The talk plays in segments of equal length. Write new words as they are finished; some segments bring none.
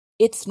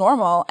it's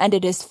normal and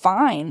it is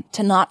fine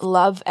to not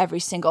love every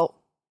single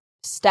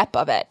step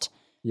of it.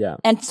 Yeah.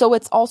 And so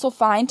it's also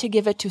fine to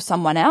give it to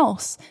someone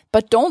else,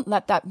 but don't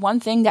let that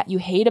one thing that you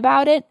hate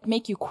about it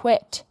make you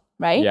quit,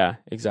 right? Yeah,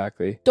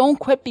 exactly. Don't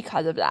quit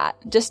because of that.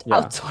 Just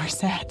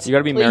outsource it. You got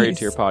to be married please.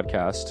 to your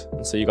podcast.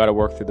 And so you got to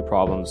work through the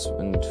problems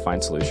and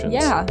find solutions.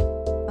 Yeah,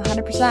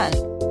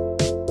 100%.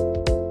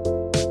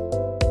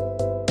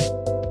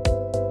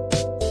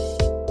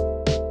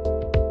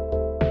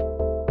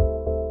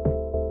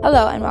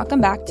 Hello and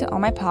welcome back to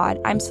On My Pod.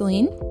 I'm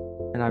Celine.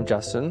 And I'm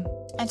Justin.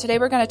 And today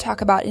we're going to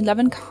talk about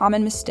 11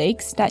 common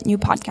mistakes that new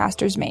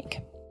podcasters make.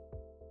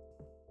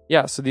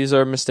 Yeah, so these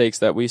are mistakes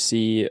that we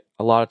see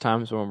a lot of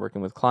times when we're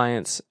working with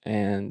clients.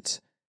 And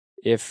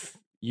if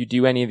you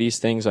do any of these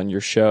things on your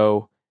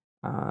show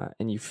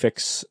and you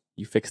fix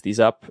these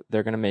up,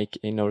 they're going to make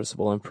a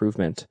noticeable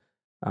improvement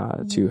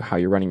to how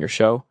you're running your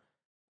show.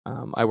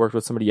 I worked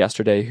with somebody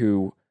yesterday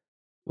who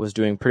was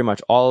doing pretty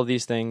much all of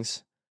these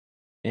things.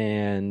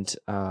 And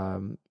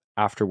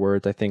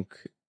afterwards, I think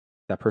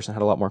that person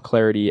had a lot more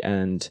clarity,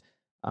 and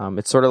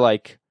it's sort of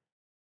like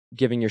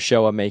giving your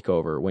show a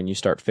makeover when you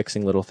start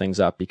fixing little things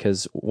up,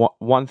 because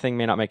one thing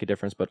may not make a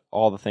difference, but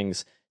all the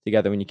things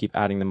together, when you keep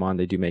adding them on,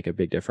 they do make a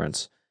big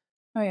difference.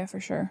 Oh yeah,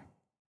 for sure.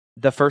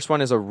 The first one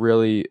is a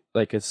really,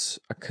 like, it's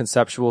a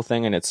conceptual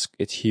thing, and it's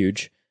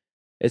huge.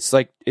 It's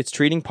like, it's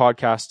treating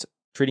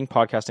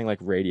podcasting like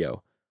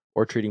radio,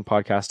 or treating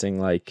podcasting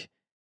like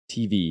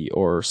TV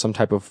or some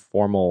type of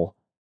formal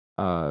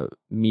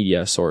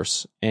media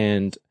source.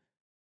 And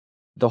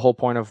the whole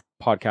point of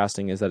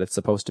podcasting is that it's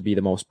supposed to be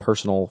the most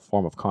personal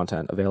form of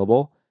content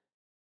available.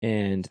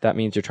 And that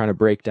means you're trying to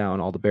break down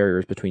all the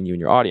barriers between you and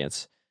your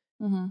audience.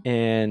 Mm-hmm.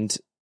 And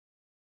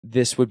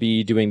this would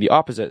be doing the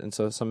opposite. And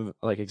so some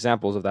like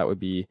examples of that would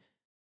be,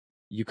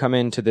 you come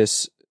into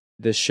this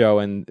show,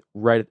 and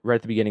right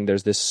at the beginning,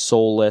 there's this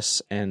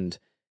soulless and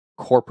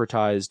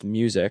corporatized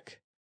music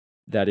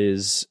that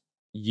is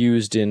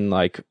used in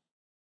like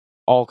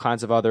all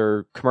kinds of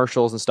other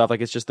commercials and stuff.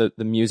 Like, it's just the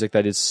music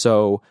that is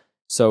so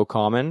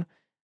common.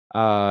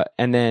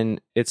 And then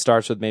it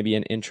starts with maybe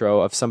an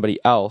intro of somebody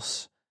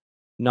else,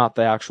 not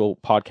the actual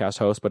podcast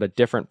host, but a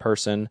different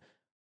person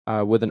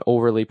with an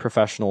overly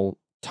professional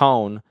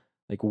tone,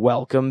 like,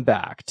 welcome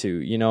back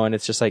to, and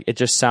it's just like, it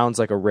just sounds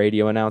like a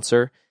radio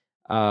announcer.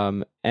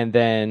 And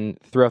then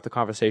throughout the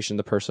conversation,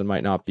 the person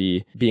might not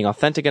be being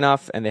authentic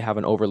enough, and they have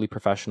an overly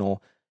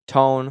professional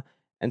tone.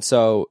 And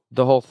so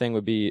the whole thing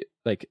would be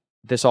like,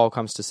 this all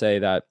comes to say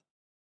that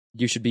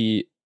you should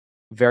be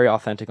very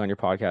authentic on your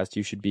podcast.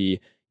 You should be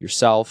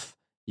yourself.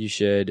 You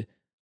should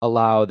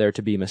allow there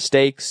to be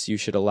mistakes. You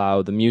should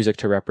allow the music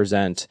to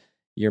represent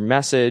your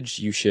message.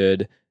 You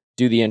should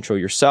do the intro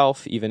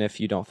yourself, even if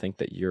you don't think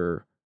that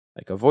you're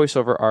like a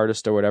voiceover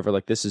artist or whatever.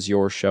 Like, this is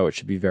your show. It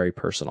should be very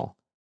personal.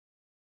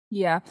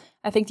 Yeah,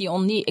 I think the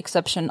only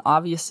exception,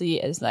 obviously,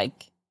 is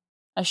like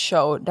a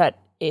show that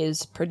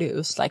is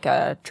produced, like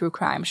a true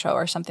crime show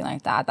or something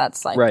like that.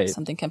 That's like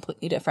something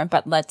completely different.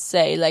 But let's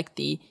say like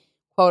the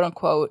quote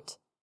unquote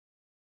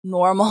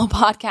normal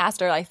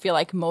podcast, or I feel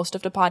like most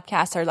of the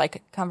podcasts are like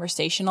a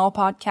conversational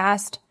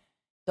podcast.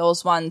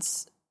 Those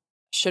ones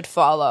should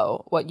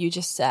follow what you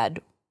just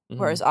said. Mm-hmm.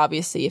 Whereas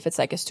obviously if it's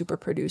like a super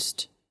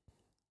produced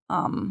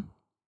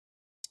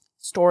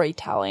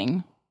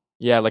storytelling.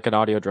 Yeah, like an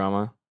audio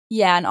drama.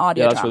 Yeah, an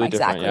audio drama. Really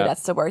exactly. Yeah.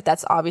 That's the word.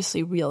 That's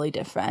obviously really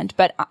different.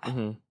 But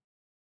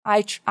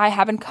I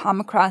haven't come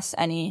across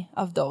any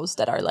of those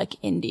that are like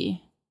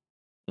indie.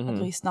 At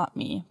least not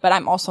me. But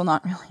I'm also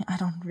not really, I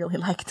don't really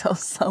like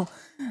those. So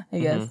I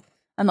guess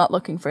I'm not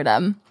looking for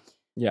them.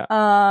 Yeah.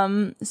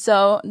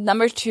 So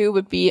number 2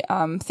 would be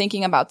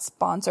thinking about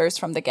sponsors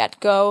from the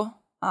get-go.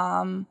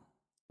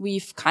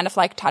 We've kind of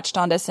like touched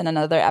on this in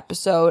another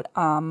episode.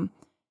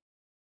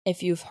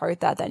 If you've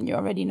heard that, then you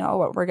already know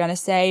what we're going to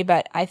say.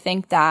 But I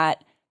think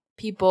that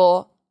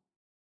people,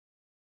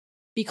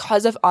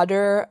 because of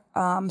other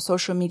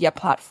social media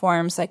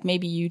platforms, like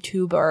maybe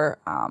YouTube or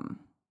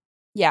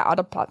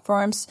other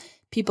platforms,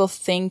 people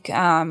think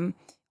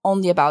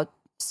only about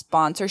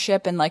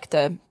sponsorship in like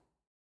the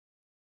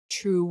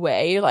true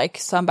way. Like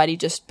somebody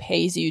just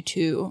pays you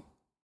to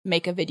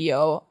make a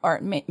video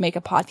or make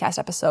a podcast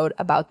episode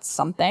about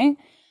something.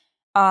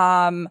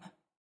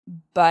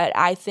 But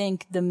I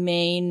think the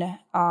main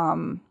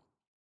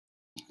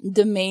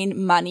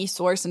money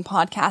source in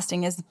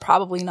podcasting is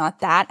probably not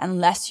that,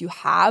 unless you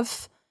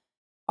have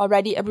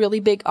already a really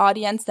big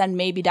audience. Then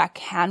maybe that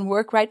can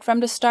work right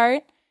from the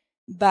start.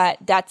 But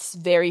that's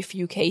very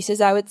few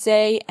cases, I would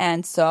say.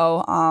 And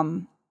so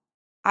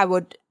I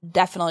would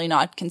definitely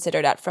not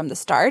consider that from the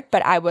start,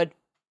 but I would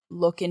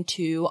look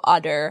into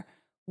other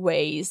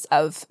ways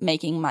of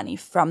making money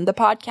from the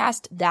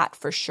podcast, that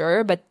for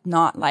sure, but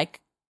not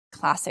like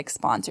classic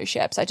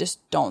sponsorships. I just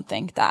don't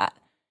think that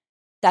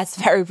that's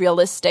very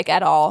realistic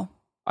at all.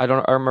 I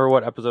remember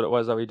what episode it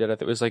was that we did. I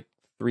think it was like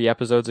 3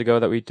 episodes ago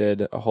that we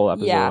did a whole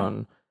episode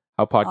on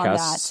how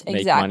podcasts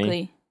make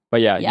money.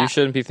 But yeah, you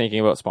shouldn't be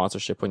thinking about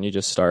sponsorship when you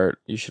just start.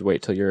 You should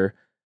wait till you're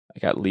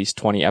like at least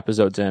 20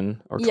 episodes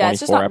in, or 24 it's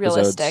just not episodes.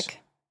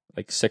 Realistic.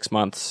 like 6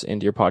 months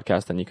into your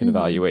podcast, then you can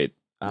evaluate.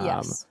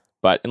 Yes.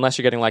 But unless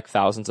you're getting like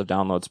thousands of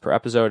downloads per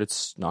episode,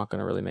 it's not going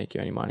to really make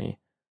you any money.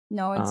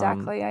 No,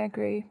 exactly. I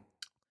agree.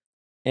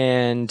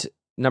 And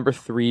number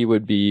 3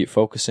 would be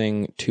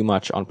focusing too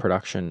much on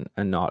production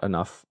and not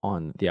enough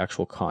on the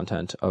actual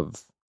content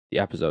of the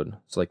episode.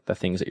 So like the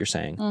things that you're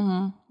saying.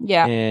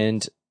 Yeah.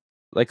 And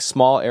like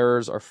small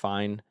errors are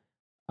fine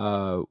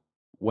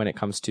when it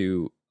comes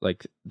to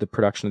like the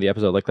production of the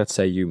episode. Like let's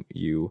say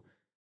you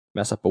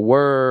mess up a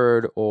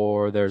word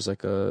or there's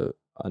like a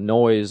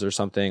noise or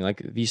something.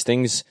 Like these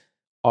things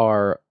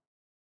are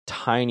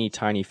tiny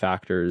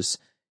factors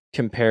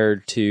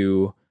compared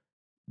to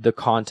the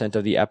content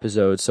of the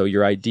episode. So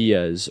your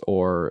ideas,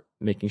 or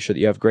making sure that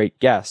you have great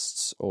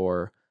guests,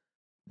 or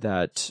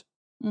that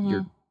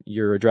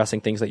you're addressing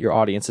things that your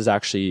audience is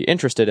actually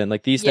interested in.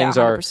 Like these things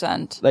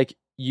 100%. are like,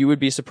 you would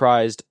be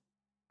surprised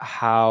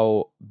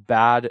how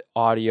bad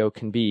audio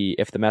can be.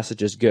 If the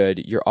message is good,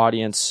 your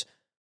audience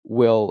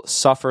will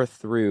suffer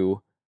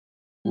through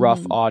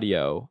rough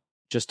audio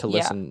just to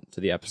listen to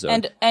the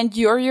episode. And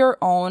you're your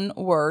own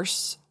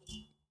worst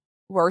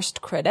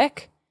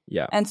critic.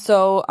 Yeah. And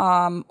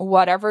so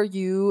whatever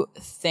you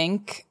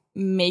think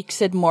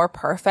makes it more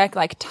perfect,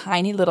 like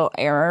tiny little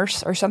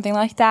errors or something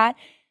like that,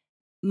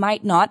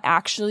 might not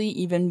actually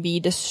even be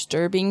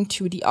disturbing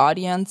to the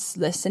audience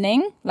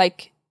listening.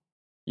 Like,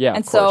 yeah.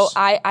 And so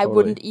I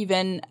wouldn't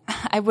even,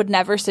 I would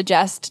never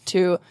suggest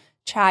to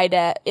try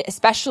to,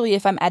 especially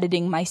if I'm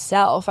editing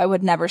myself, I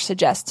would never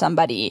suggest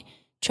somebody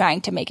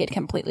trying to make it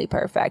completely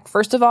perfect.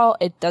 First of all,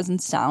 it doesn't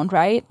sound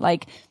right.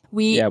 Like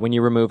when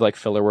you remove like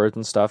filler words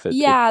and stuff, it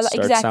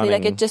exactly.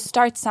 Like it just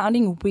starts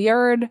sounding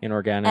weird,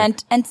 inorganic,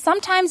 and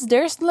sometimes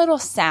there's little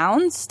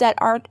sounds that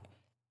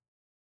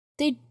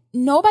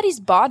nobody's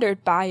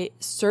bothered by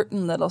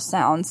certain little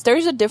sounds.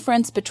 There's a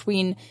difference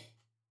between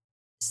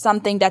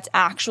something that's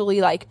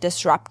actually like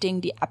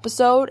disrupting the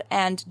episode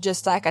and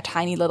just like a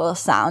tiny little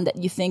sound that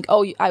you think,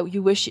 oh,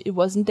 you wish it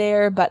wasn't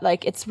there, but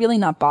like it's really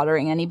not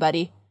bothering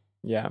anybody.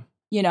 Yeah.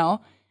 You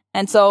know?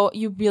 And so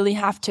you really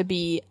have to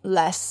be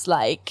less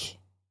like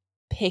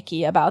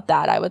picky about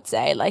that, I would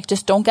say. Like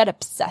just don't get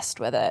obsessed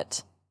with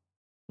it.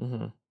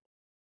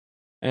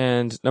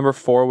 And number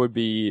 4 would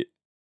be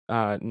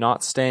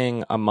not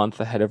staying a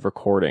month ahead of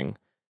recording.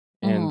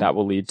 And that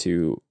will lead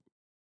to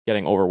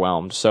getting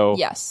overwhelmed. So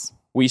yes.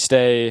 We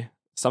stay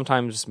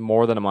sometimes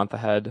more than a month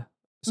ahead.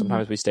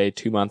 Sometimes we stay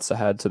 2 months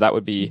ahead. So that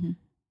would be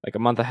like a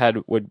month ahead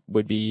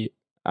would be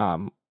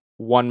 1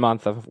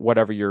 month of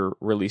whatever your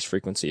release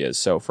frequency is.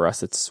 So for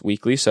us, it's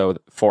weekly. So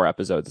 4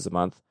 episodes is a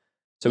month.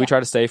 So we try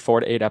to stay 4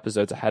 to 8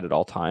 episodes ahead at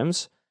all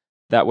times.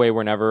 That way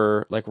we're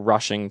never like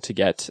rushing to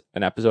get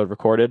an episode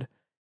recorded.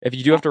 If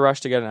you do have to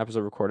rush to get an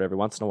episode recorded every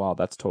once in a while,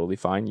 that's totally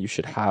fine. You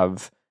should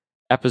have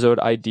episode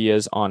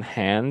ideas on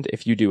hand.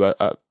 If you do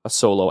a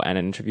solo and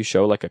an interview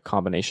show, like a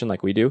combination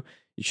like we do,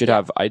 you should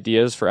have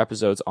ideas for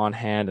episodes on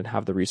hand and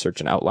have the research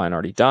and outline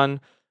already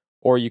done.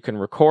 Or you can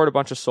record a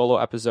bunch of solo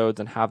episodes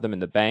and have them in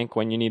the bank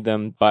when you need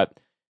them. But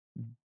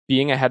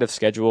being ahead of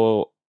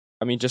schedule,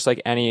 I mean, just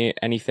like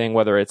anything,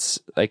 whether it's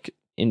like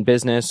in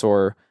business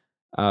or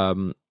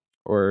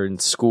in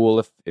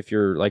school, if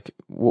you're like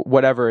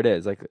whatever it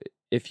is, like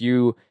if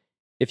you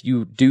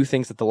do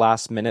things at the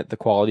last minute, the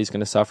quality is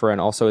going to suffer,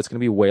 and also it's going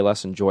to be way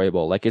less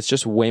enjoyable. Like it's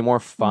just way more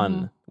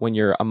fun when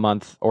you're a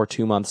month or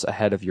 2 months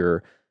ahead of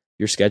your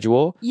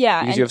schedule.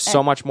 Yeah, because you have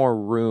so much more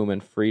room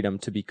and freedom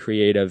to be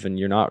creative, and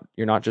you're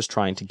not just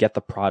trying to get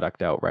the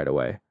product out right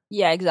away.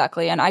 Yeah,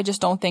 exactly. And I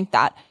just don't think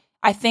that.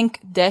 I think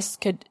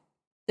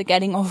the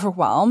getting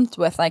overwhelmed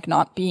with like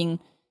not being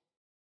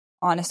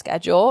on a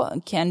schedule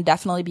can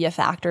definitely be a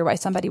factor why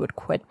somebody would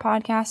quit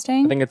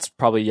podcasting. I think it's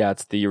probably,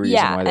 it's the reason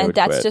why they would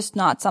quit. And that's just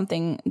not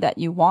something that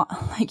you want.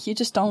 Like, you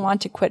just don't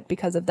want to quit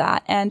because of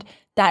that. And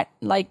that,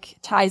 like,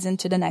 ties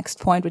into the next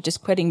point, which is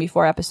quitting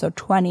before episode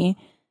 20.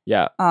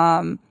 Yeah.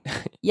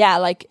 Yeah,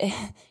 like, if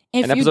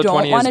and you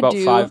don't want to do... episode 20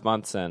 is about 5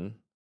 months in.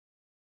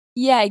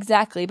 Yeah,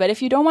 exactly. But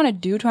if you don't want to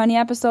do 20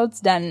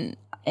 episodes, then,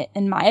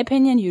 in my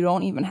opinion, you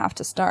don't even have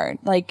to start.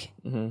 Like,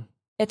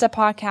 it's a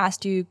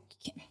podcast.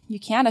 You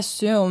can't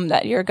assume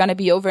that you're going to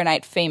be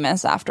overnight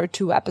famous after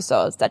 2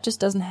 episodes. That just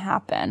doesn't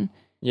happen.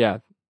 Yeah.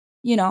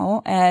 You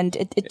know, and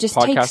it just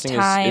takes time.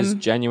 Podcasting is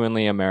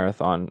genuinely a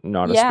marathon,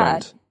 not a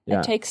sprint. Yeah.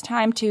 It takes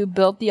time to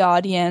build the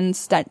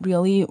audience that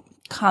really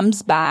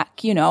comes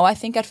back. You know, I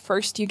think at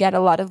first you get a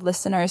lot of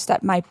listeners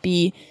that might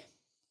be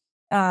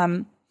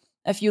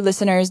a few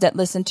listeners that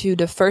listen to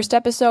the first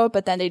episode,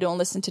 but then they don't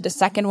listen to the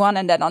second one.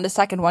 And then on the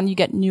second one, you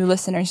get new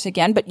listeners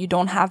again, but you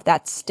don't have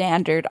that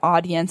standard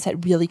audience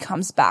that really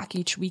comes back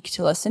each week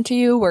to listen to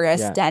you.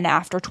 Whereas then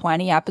after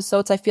 20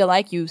 episodes, I feel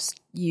like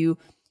you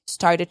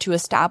started to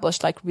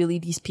establish like really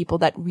these people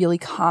that really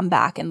come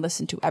back and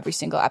listen to every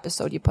single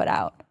episode you put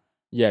out.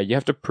 Yeah, you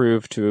have to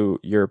prove to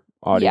your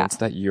audience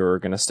that you're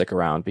going to stick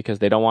around, because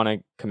they don't want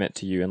to commit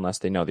to you unless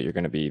they know that you're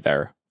going to be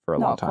there for a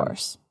long time.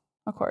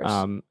 Of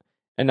course.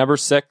 And number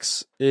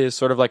 6 is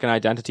sort of like an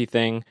identity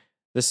thing.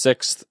 The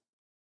 6th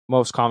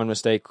most common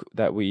mistake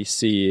that we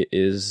see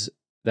is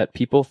that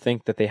people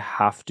think that they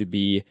have to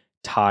be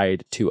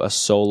tied to a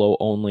solo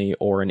only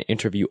or an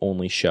interview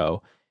only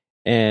show.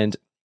 And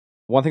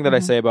one thing that I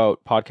say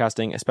about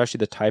podcasting, especially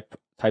the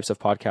types of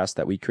podcasts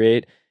that we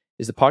create,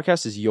 is the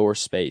podcast is your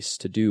space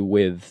to do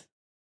with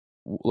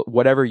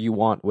whatever you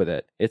want with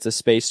it. It's a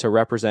space to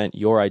represent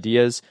your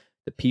ideas,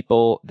 the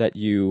people that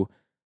you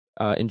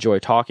enjoy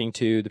talking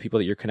to, the people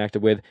that you're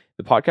connected with.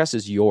 The podcast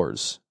is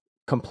yours,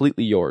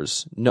 completely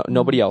yours,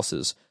 nobody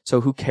else's.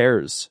 So who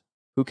cares?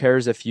 Who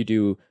cares if you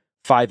do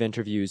 5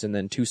 interviews and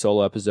then 2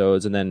 solo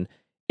episodes and then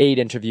 8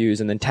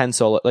 interviews and then 10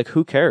 solo? Like,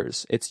 who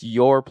cares? It's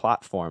your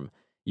platform.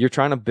 You're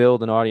trying to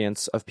build an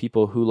audience of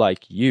people who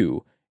like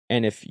you.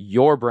 And if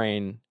your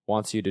brain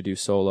wants you to do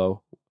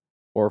solo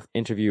or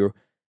interview,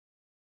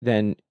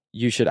 then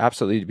you should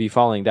absolutely be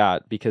following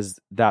that, because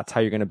that's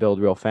how you're going to build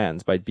real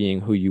fans, by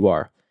being who you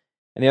are.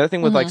 And the other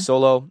thing with like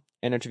solo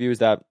and interview is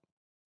that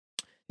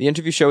the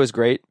interview show is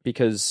great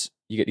because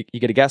you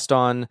get a guest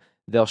on,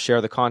 they'll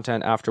share the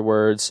content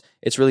afterwards.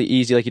 It's really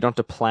easy. Like, you don't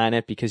have to plan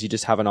it because you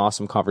just have an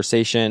awesome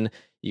conversation.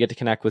 You get to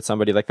connect with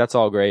somebody. Like, that's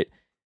all great.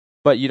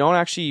 But you don't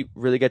actually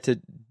really get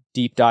to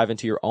deep dive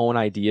into your own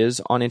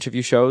ideas on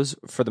interview shows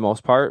for the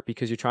most part,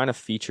 because you're trying to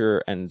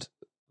feature and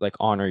like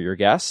honor your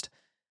guest.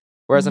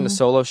 Whereas in a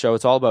solo show,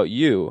 it's all about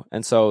you.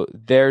 And so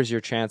there's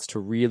your chance to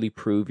really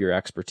prove your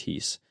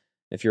expertise.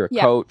 If you're a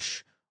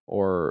coach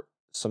or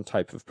some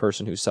type of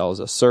person who sells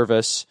a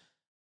service,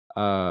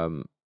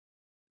 then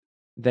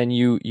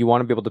you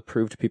want to be able to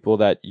prove to people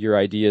that your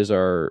ideas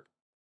are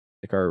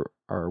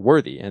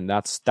worthy, and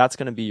that's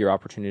going to be your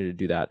opportunity to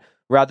do that,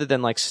 rather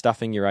than like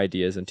stuffing your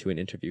ideas into an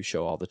interview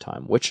show all the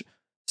time, which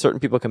certain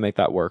people can make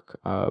that work,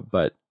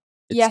 but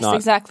it's not,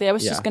 exactly. I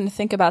was just going to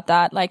think about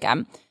that. Like,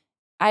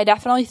 I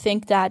definitely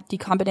think that the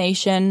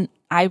combination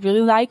I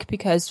really like,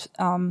 because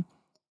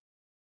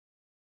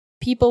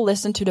people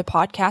listen to the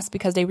podcast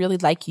because they really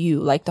like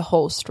you, like the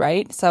host,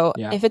 right? So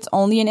if it's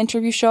only an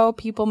interview show,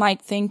 people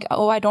might think,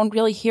 oh, I don't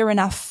really hear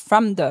enough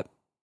from the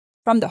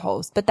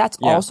host. But that's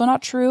also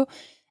not true.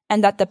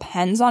 And that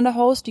depends on the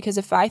host, because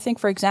if I think,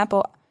 for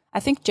example,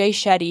 I think Jay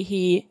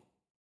Shetty,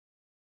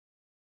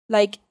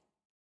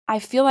 I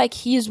feel like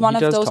he's one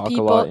of those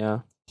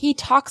people. He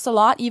talks a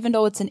lot, even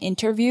though it's an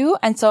interview.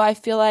 And so I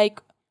feel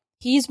like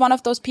he's one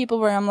of those people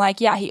where I'm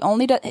like, yeah,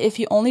 if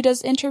he only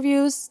does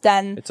interviews,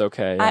 then it's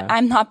okay.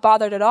 I'm not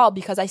bothered at all,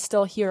 because I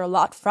still hear a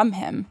lot from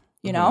him,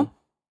 you know?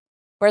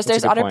 Whereas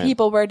there's other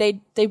people where they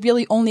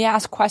really only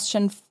ask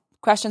questions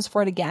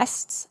for the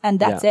guests, and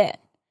that's it.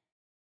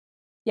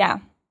 Yeah.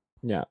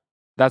 Yeah.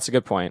 That's a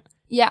good point.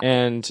 Yeah.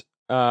 And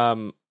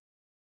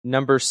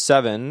number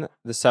 7,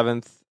 the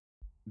 7th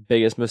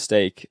biggest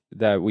mistake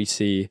that we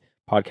see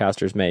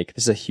podcasters make,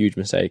 this is a huge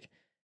mistake,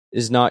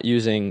 is not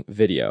using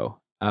video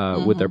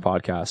with their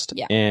podcast.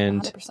 Yeah,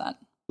 and 100%.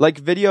 Like,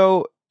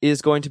 video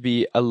is going to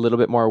be a little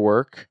bit more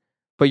work,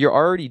 but you're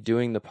already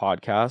doing the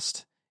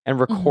podcast, and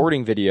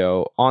recording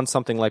video on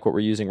something like what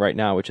we're using right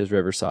now, which is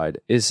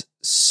Riverside, is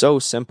so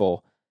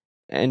simple.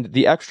 And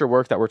the extra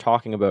work that we're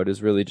talking about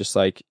is really just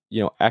like,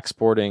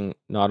 exporting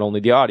not only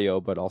the audio,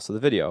 but also the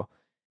video.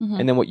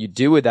 And then what you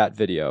do with that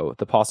video,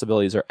 the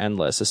possibilities are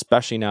endless,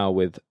 especially now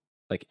with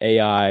like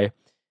AI.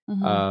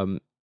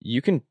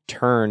 You can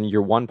turn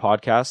your one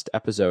podcast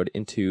episode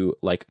into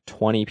like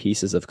 20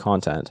 pieces of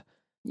content,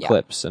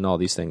 clips and all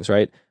these things,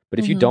 right? But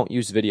if you don't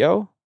use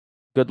video,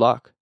 good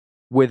luck.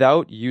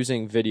 Without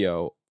using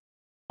video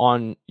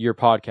on your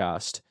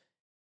podcast,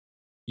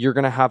 you're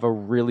going to have a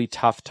really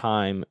tough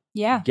time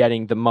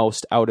getting the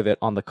most out of it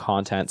on the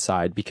content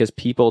side, because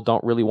people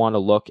don't really want to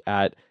look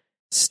at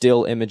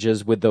still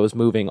images with those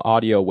moving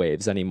audio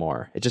waves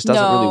anymore. It just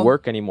doesn't really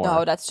work anymore.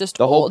 No, that's just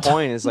the old. whole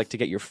point is like to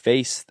get your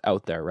face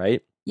out there,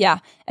 right? Yeah,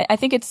 I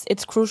think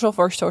it's crucial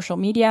for social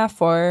media,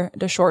 for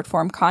the short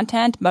form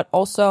content, but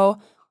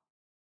also,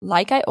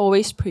 like I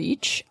always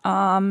preach,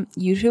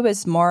 YouTube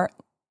is more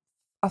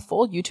a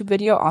full YouTube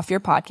video off your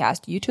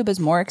podcast. YouTube is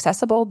more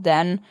accessible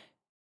than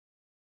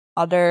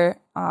other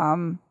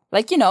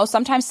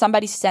sometimes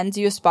somebody sends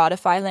you a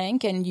Spotify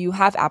link and you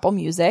have Apple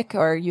Music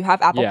or you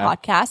have Apple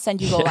Podcasts,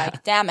 and you go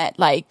like, damn it,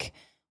 like,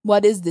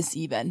 what is this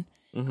even?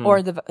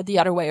 Or the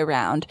other way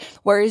around.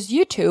 Whereas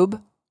YouTube,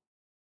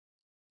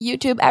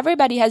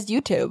 everybody has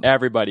YouTube.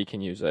 Everybody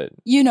can use it.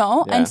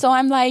 And so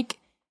I'm like,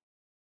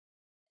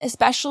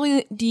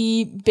 especially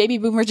the baby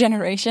boomer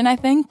generation, I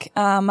think,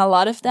 a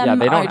lot of them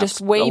are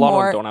just way more. A lot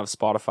of them don't have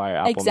Spotify,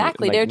 Apple.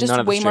 Exactly. They're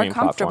just way more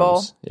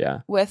comfortable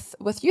with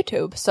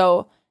YouTube.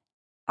 So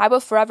I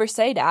will forever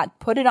say that.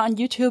 Put it on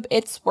YouTube.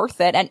 It's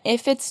worth it. And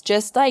if it's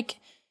just like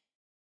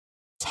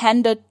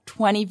 10 to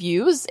 20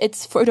 views,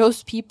 it's for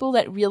those people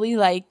that really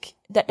like,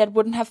 that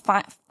wouldn't have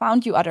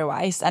found you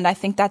otherwise. And I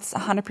think that's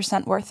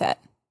 100% worth it.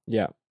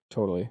 Yeah,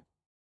 totally.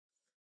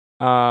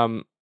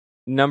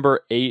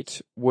 Number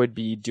 8 would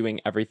be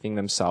doing everything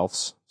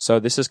themselves. So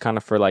this is kind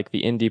of for like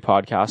the indie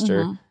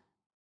podcaster.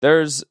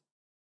 There's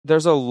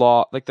a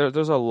lot, like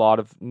there's a lot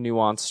of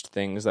nuanced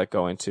things that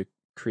go into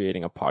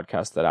creating a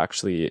podcast that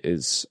actually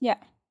is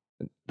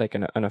like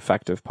an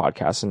effective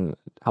podcast and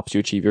helps you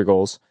achieve your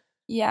goals.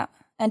 Yeah.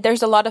 And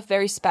there's a lot of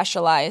very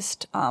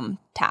specialized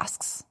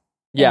tasks.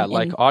 Yeah, in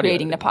like audio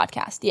creating editing. the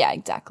podcast. Yeah,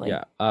 exactly.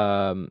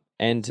 Yeah.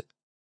 And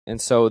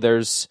so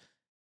there's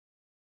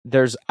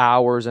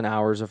hours and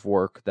hours of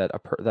work that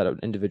an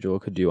individual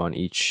could do on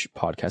each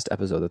podcast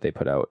episode that they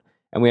put out.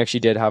 And we actually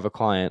did have a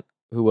client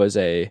who was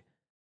a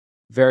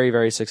very,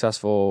 very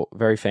successful,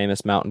 very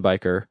famous mountain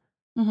biker,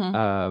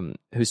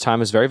 whose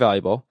time is very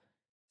valuable,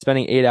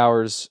 spending 8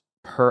 hours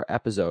per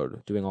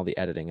episode doing all the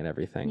editing and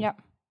everything.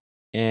 Yep.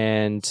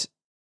 And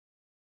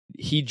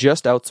he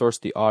just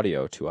outsourced the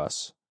audio to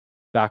us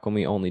back when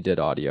we only did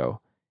audio.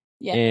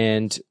 Yeah.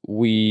 And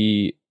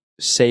we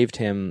saved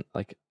him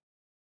like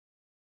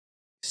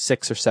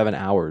 6 or 7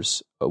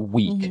 hours a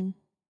week.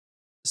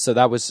 So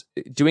that was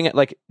doing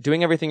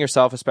everything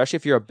yourself, especially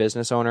if you're a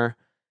business owner,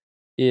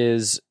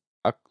 is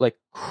a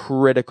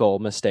critical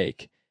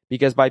mistake,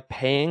 because by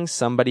paying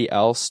somebody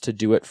else to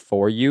do it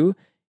for you,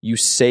 you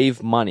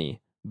save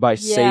money by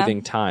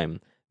saving time.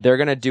 They're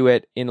going to do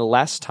it in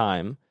less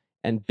time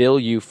and bill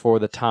you for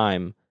the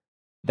time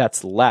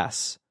that's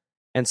less.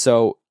 And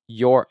so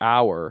your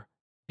hour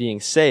being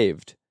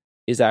saved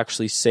is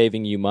actually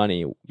saving you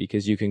money,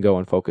 because you can go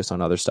and focus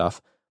on other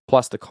stuff.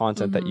 Plus the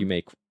content that you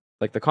make,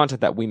 like the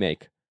content that we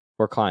make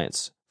for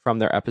clients from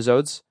their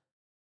episodes,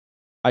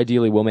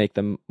 ideally will make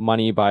them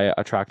money by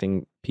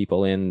attracting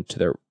people into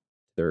their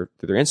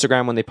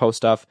Instagram when they post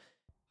stuff,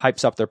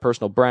 hypes up their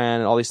personal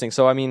brand and all these things.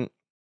 So, I mean,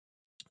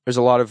 there's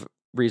a lot of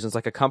reasons.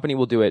 Like a company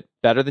will do it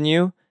better than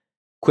you,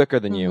 quicker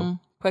than you.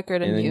 Quicker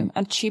than you,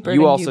 and cheaper than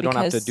you. You also don't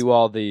have to do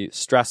all the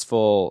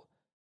stressful,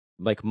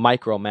 like,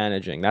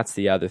 micromanaging. That's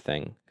the other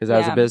thing. Because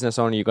as a business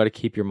owner, you got to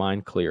keep your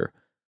mind clear.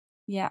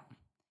 Yeah.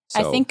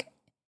 So, I think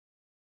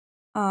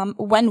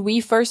when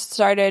we first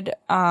started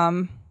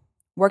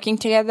working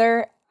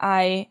together,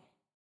 I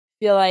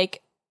feel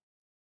like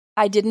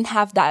I didn't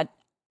have that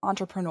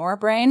entrepreneur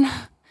brain.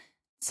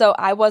 So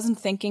I wasn't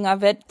thinking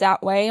of it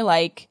that way.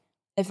 Like,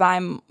 if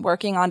I'm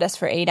working on this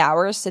for 8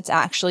 hours, it's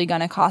actually going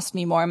to cost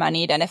me more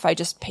money than if I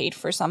just paid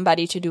for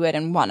somebody to do it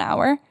in 1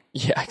 hour.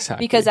 Yeah,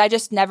 exactly. Because I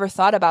just never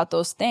thought about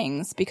those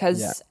things,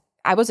 because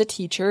I was a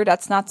teacher.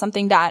 That's not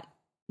something that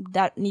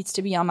needs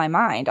to be on my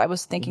mind. I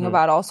was thinking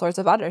about all sorts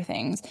of other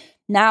things.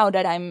 Now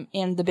that I'm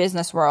in the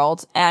business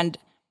world and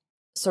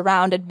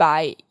surrounded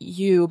by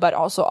you, but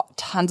also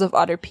tons of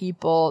other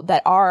people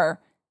that are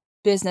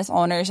business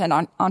owners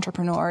and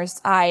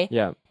entrepreneurs,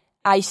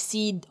 I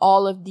see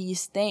all of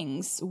these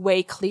things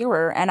way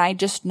clearer. And I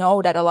just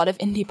know that a lot of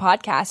indie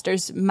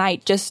podcasters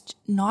might just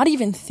not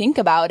even think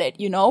about it,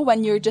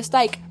 when you're just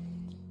like,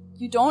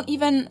 you don't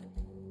even,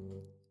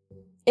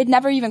 it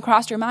never even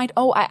crossed your mind,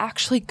 oh, I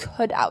actually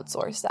could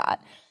outsource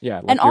that. Yeah,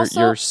 like and also,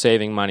 you're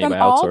saving money by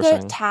outsourcing.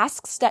 All the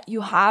tasks that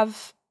you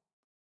have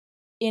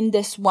in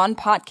this one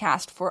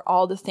podcast for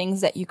all the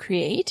things that you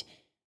create,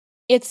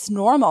 it's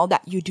normal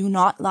that you do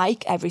not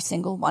like every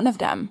single one of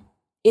them.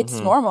 It's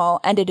normal,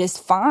 and it is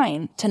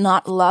fine to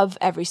not love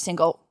every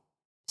single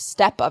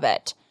step of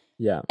it.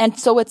 Yeah. And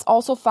so it's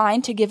also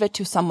fine to give it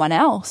to someone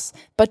else,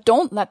 but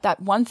don't let that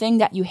one thing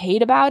that you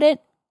hate about it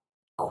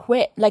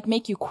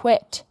make you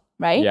quit,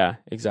 right? Yeah,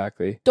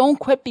 exactly. Don't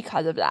quit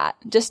because of that.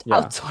 Just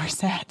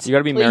outsource it. You got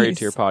to be married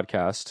to your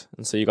podcast,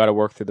 and so you got to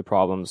work through the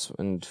problems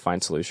and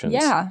find solutions.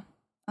 Yeah,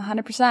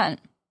 100%.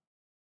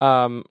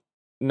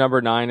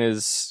 Number 9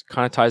 is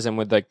kind of ties in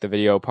with like the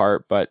video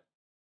part, but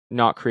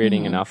not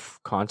creating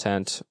enough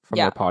content from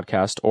their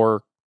podcast,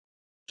 or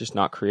just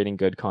not creating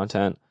good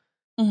content.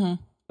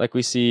 Like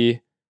we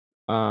see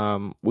a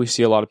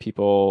lot of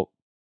people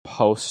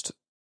post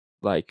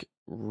like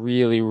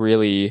really,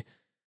 really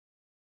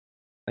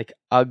like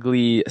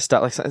ugly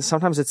stuff. Like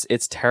sometimes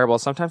it's terrible.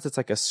 Sometimes it's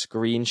like a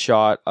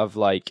screenshot of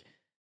like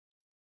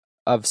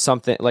of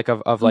something like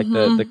of like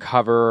the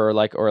cover, or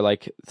like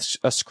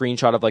a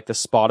screenshot of like the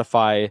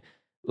Spotify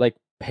like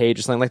page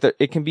or something like that.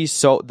 It can be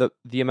so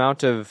the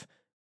amount of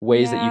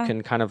ways that you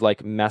can kind of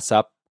like mess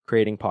up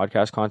creating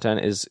podcast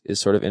content is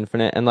sort of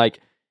infinite. And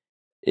like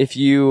if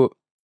you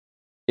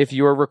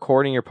are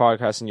recording your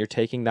podcast and you're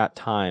taking that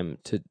time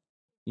to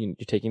you're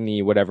taking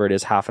the whatever it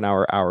is, half an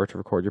hour to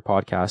record your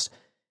podcast.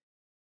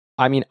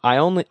 I mean,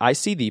 I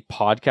see the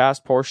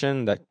podcast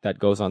portion that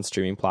goes on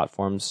streaming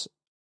platforms.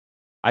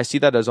 I see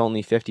that as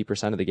only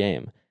 50% of the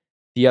game.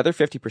 The other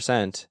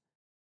 50%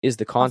 is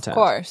the content. Of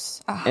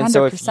course. 100%. And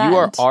so if you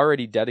are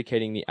already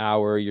dedicating the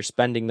hour, you're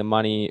spending the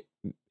money,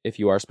 if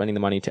you are spending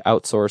the money to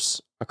outsource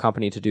a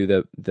company to do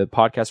the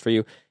podcast for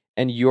you,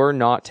 and you're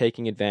not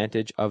taking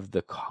advantage of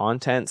the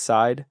content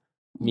side,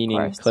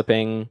 meaning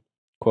clipping,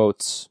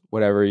 quotes,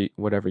 whatever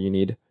you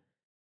need,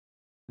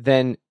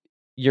 then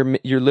you're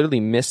literally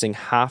missing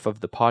half of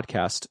the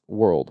podcast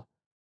world.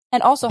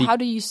 And also, how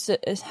do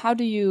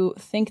you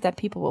think that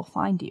people will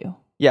find you?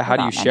 Yeah, how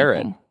do you share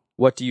it?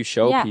 What do you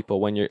show people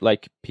when you're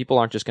like, people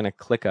aren't just going to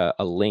click a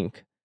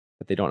link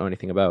that they don't know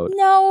anything about?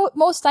 No,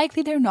 most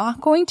likely they're not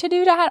going to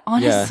do that,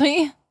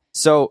 honestly. Yeah.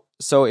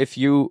 So if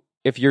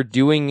you're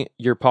doing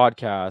your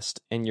podcast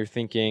and you're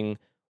thinking,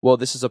 well,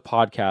 this is a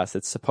podcast,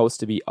 it's supposed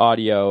to be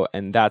audio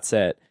and that's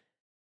it,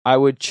 I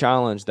would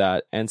challenge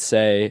that and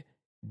say,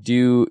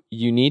 do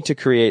you need to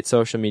create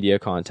social media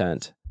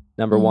content?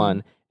 Number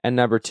one. And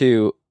number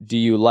two, do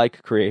you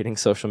like creating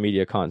social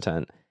media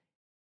content?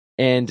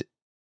 And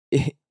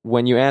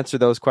when you answer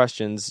those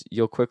questions,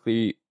 you'll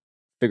quickly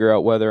figure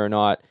out whether or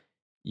not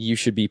you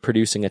should be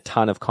producing a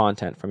ton of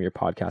content from your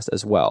podcast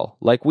as well,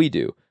 like we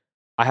do.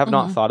 I have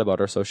not thought about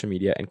our social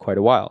media in quite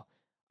a while.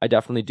 I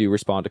definitely do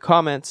respond to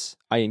comments.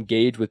 I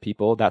engage with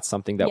people. That's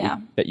something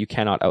that that you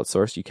cannot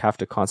outsource. You have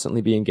to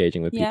constantly be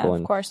engaging with people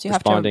and of course. You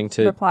responding have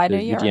to reply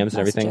to your DMs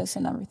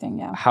and everything.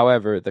 Yeah.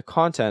 However, the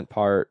content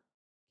part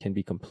can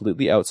be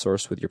completely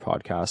outsourced with your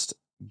podcast,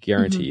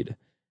 guaranteed.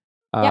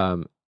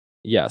 So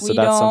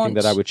that's something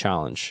that I would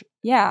challenge.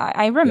 Yeah,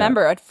 I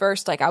remember at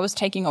first, like I was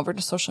taking over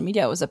to social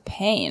media. It was a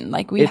pain.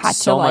 Like we had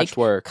to much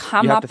work.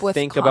 Come you have up to with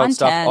think content about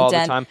stuff all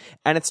the time,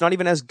 and it's not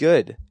even as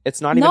good. It's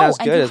not even as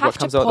good as what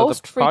comes out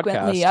of the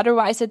frequently. podcast.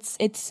 Otherwise,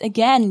 it's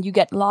again, you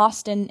get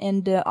lost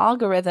in the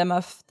algorithm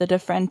of the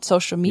different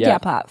social media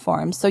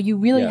platforms. So you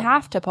really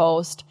have to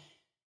post.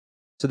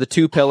 So the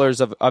two pillars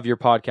of your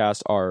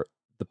podcast are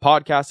the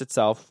podcast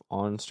itself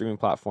on streaming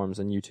platforms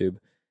and YouTube,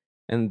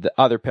 and the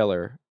other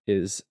pillar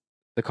is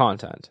the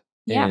content.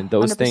 And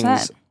those 100%.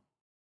 Things,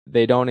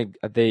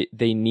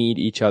 they need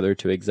each other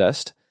to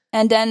exist.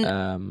 And then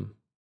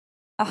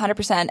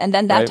 100%. And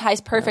then that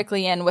ties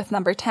perfectly in with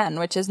number 10,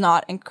 which is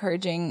not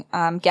encouraging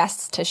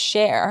guests to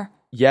share.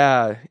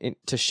 Yeah,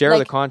 to share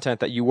the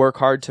content that you work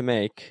hard to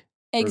make.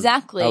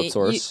 Exactly.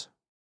 Outsource.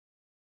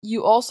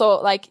 You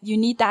also you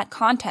need that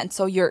content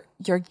so your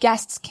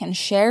guests can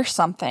share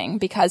something,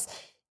 because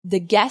the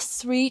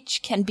guest's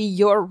reach can be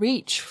your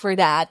reach for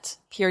that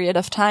period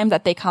of time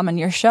that they come on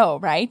your show,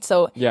 right?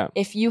 So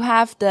if you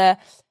have the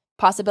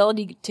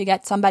possibility to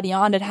get somebody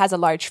on that has a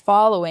large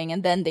following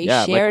and then they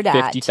share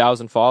that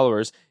 50,000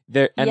 followers,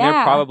 they're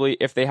probably,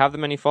 if they have that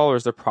many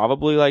followers, they're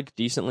probably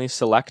decently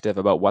selective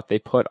about what they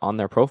put on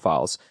their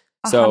profiles.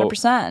 So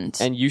 100%.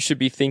 And you should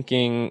be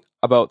thinking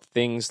about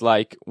things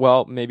like,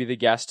 well, maybe the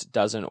guest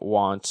doesn't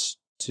want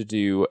to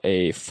do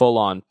a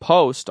full-on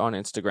post on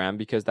Instagram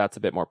because that's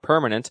a bit more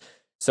permanent.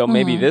 So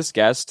maybe this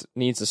guest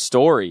needs a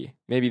story.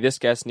 Maybe this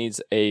guest needs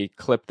a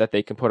clip that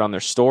they can put on their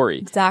story.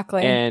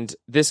 Exactly. And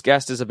this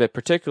guest is a bit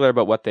particular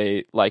about what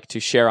they like to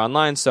share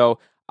online. So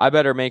I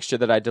better make sure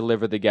that I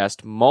deliver the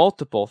guest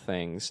multiple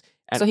things.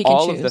 And so he can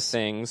all choose. Of the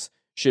things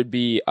should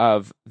be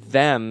of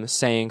them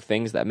saying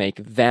things that make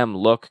them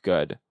look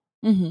good.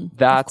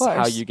 That's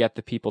how you get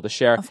the people to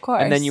share. Of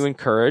course. And then you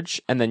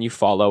encourage, and then you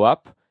follow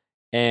up.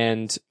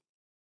 And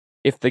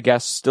if the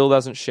guest still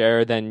doesn't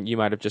share, then you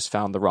might have just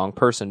found the wrong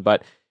person.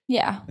 But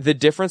the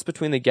difference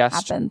between the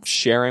guests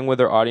sharing with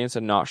their audience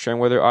and not sharing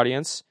with their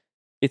audience,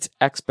 it's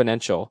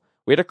exponential.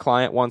 We had a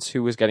client once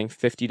who was getting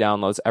 50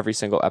 downloads every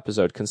single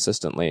episode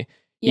consistently.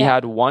 He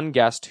had one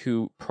guest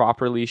who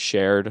properly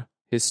shared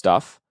his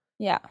stuff.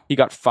 Yeah. He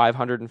got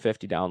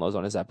 550 downloads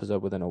on his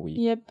episode within a week.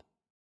 Yep.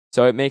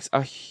 So it makes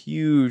a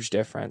huge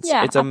difference.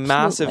 Yeah, it's a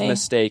massive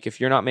mistake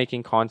if you're not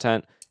making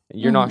content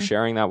and you're not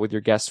sharing that with your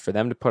guests for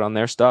them to put on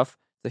their stuff.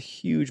 It's a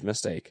huge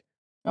mistake.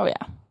 Oh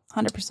yeah,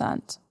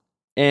 100%.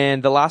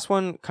 And the last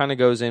one kind of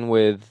goes in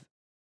with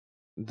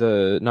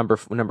the number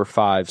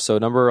 5. So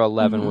number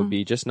 11 would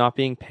be just not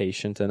being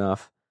patient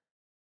enough,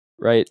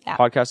 right? Yeah.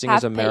 Podcasting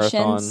is a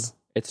marathon.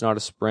 It's not a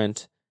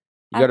sprint.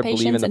 You got to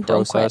believe in the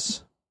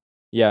process.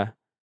 Yeah.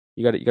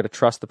 You got to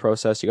trust the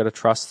process. You got to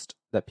trust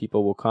that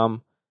people will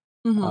come.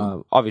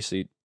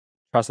 Obviously,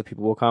 trust that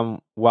people will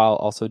come while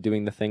also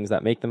doing the things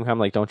that make them come.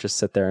 Don't just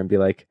sit there and be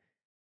like,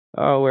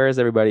 oh, where is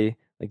everybody?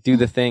 Do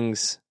the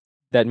things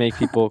that make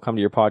people come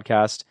to your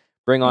podcast.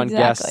 Bring on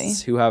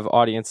guests who have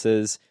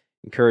audiences,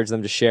 encourage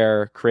them to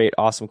share, create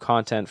awesome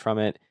content from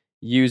it,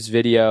 use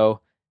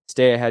video,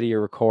 stay ahead of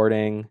your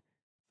recording,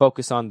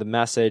 focus on the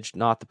message,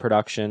 not the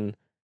production,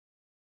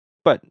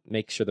 but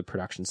make sure the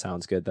production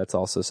sounds good. That's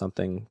also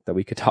something that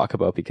we could talk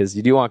about, because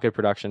you do want good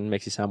production,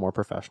 makes you sound more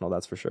professional,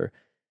 that's for sure.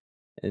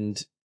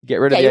 And get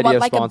rid of the idea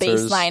of sponsors. You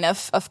want a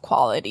baseline of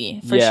quality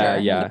for sure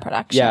in the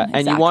production. Yeah,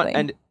 and you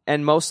want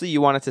and mostly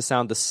you want it to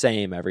sound the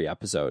same every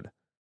episode.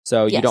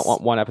 So you don't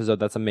want one episode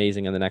that's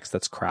amazing and the next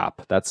that's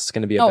crap. That's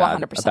going to be a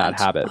bad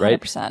habit, right?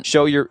 100%.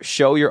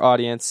 Show your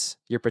audience,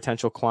 your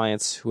potential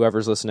clients,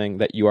 whoever's listening,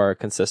 that you are a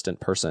consistent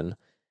person,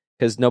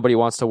 because nobody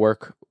wants to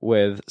work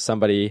with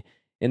somebody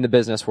in the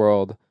business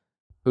world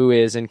who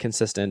is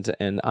inconsistent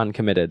and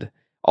uncommitted.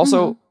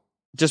 Also,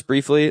 just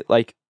briefly,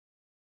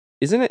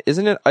 isn't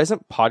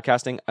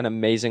podcasting an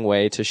amazing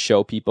way to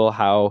show people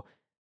how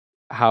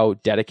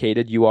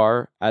dedicated you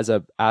are as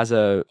a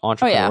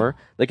entrepreneur?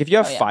 If you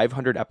have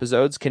 500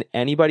 episodes, can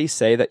anybody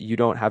say that you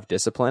don't have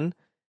discipline?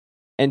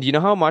 And do you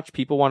know how much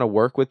people want to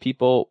work with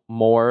people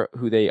more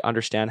who they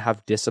understand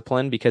have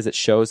discipline, because it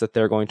shows that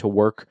they're going to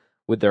work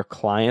with their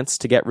clients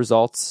to get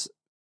results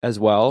as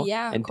well.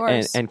 Yeah, and, of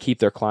course. and keep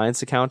their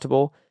clients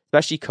accountable,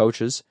 especially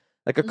coaches.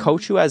 A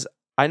coach who has,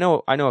 I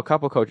know a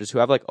couple coaches who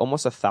have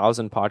almost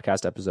 1,000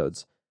 podcast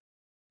episodes.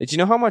 Did you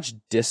know how much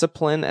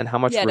discipline and how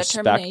much respect?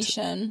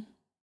 Determination.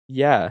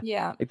 Yeah.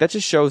 That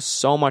just shows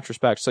so much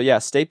respect. So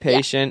stay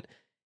patient.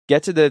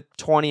 Get to the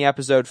 20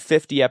 episode,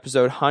 50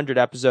 episode, 100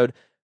 episode.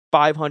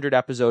 500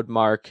 episode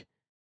mark.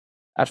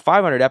 At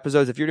 500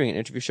 episodes, if you're doing an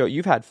interview show,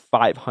 you've had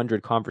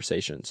 500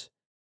 conversations.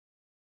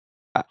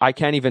 I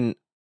can't even,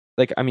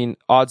 like, I mean,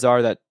 odds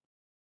are that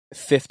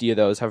 50 of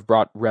those have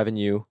brought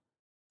revenue.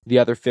 The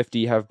other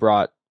 50 have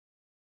brought,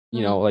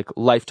 you know, like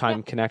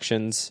lifetime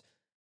connections.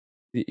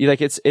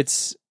 Like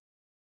it's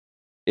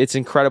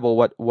incredible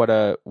what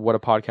a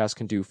podcast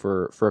can do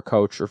for a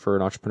coach or for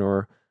an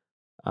entrepreneur.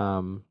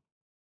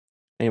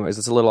 Anyways,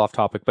 it's a little off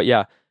topic, but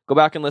yeah, go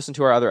back and listen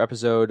to our other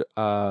episode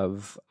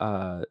of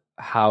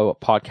how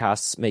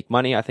podcasts make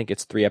money. I think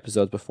it's 3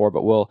 episodes before,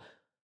 but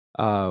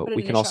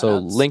we can also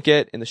link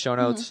it in the show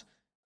notes.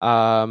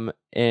 And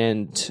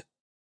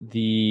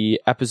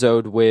the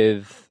episode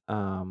with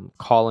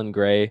Colin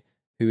Gray,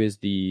 who is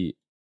the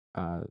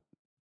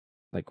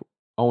like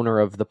owner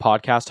of the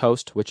Podcast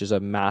Host, which is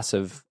a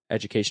massive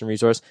education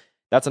resource.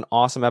 That's an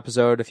awesome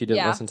episode. If you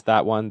didn't listen to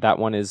that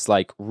one is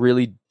like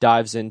really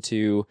dives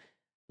into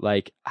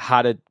like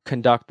how to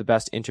conduct the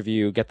best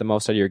interview, get the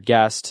most out of your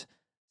guest,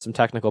 some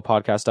technical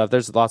podcast stuff.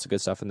 There's lots of good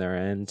stuff in there.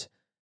 And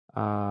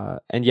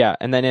yeah.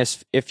 And then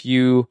if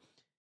you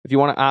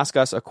want to ask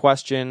us a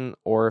question,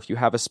 or if you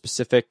have a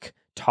specific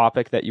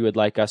topic that you would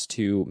like us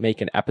to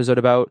make an episode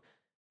about,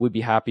 we'd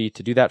be happy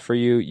to do that for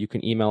you. You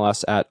can email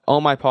us at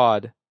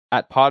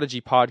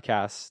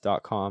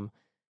ohmypod@podigypodcast.com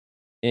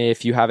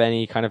if you have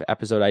any kind of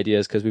episode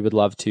ideas, because we would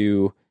love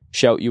to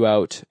shout you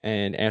out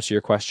and answer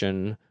your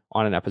question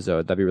on an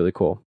episode. That'd be really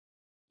cool.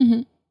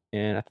 And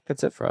I think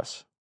that's it for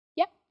us.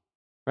 Yeah.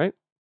 Right?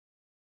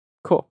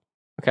 Cool.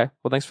 Okay.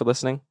 Well, thanks for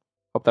listening.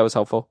 Hope that was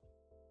helpful.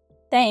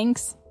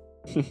 Thanks.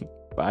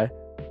 Bye.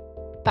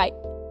 Bye.